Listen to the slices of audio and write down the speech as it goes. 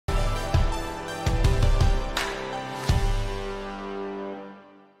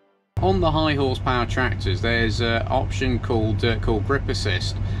On the high horsepower tractors, there's an option called grip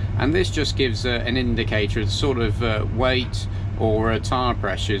assist, and this just gives an indicator of the sort of weight or tyre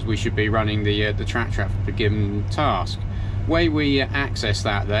pressures we should be running the tractor at for a given task. Way we access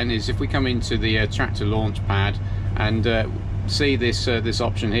that then is if we come into the tractor launch pad and see this this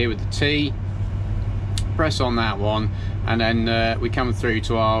option here with the T, press on that one, and then we come through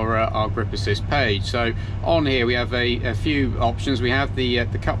to our grip assist page. So on here we have a few options. We have the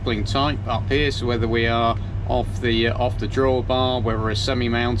coupling type up here, so whether we are off the drawbar, whether we're a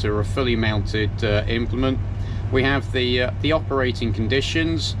semi-mounted or a fully mounted implement. We have the operating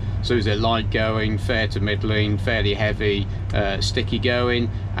conditions, so is it light going, fair to middling, fairly heavy, sticky going,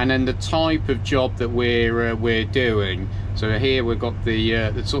 and then the type of job that we're doing. So here we've got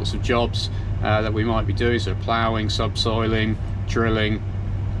the sorts of jobs that we might be doing, so ploughing, subsoiling, drilling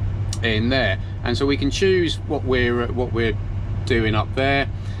in there, and so we can choose what we're doing up there.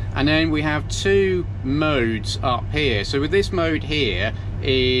 And then we have two modes up here. So with this mode here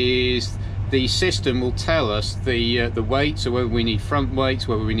is the system will tell us the weight, so whether we need front weights,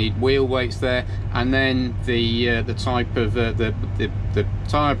 whether we need wheel weights there, and then the type of the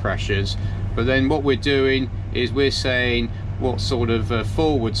tyre pressures. But then what we're doing is we're saying what sort of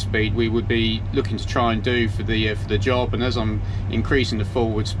forward speed we would be looking to try and do for the job, and as I'm increasing the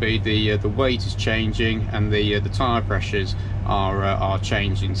forward speed, the weight is changing and the tyre pressures are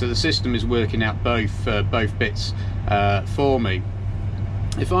changing. So the system is working out both bits for me.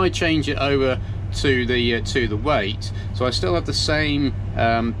 If I change it over to the weight, so I still have the same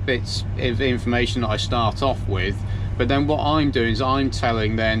bits of information that I start off with, but then what I'm doing is I'm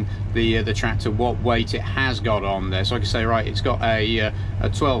telling then the tractor what weight it has got on there. So I can say, right, it's got a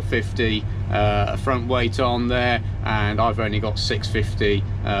 1250 front weight on there, and I've only got 650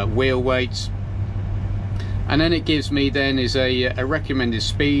 wheel weights. And then it gives me then is a recommended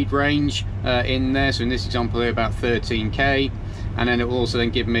speed range in there. So in this example here, about 13k. And then it will also then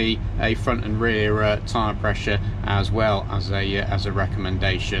give me a front and rear tyre pressure as well as a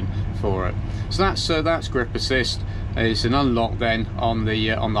recommendation for it. So that's grip assist. It's an unlock then on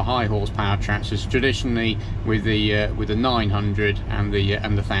the high horsepower tractors, traditionally with the 900 and the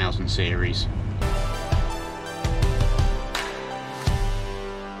 1000 series.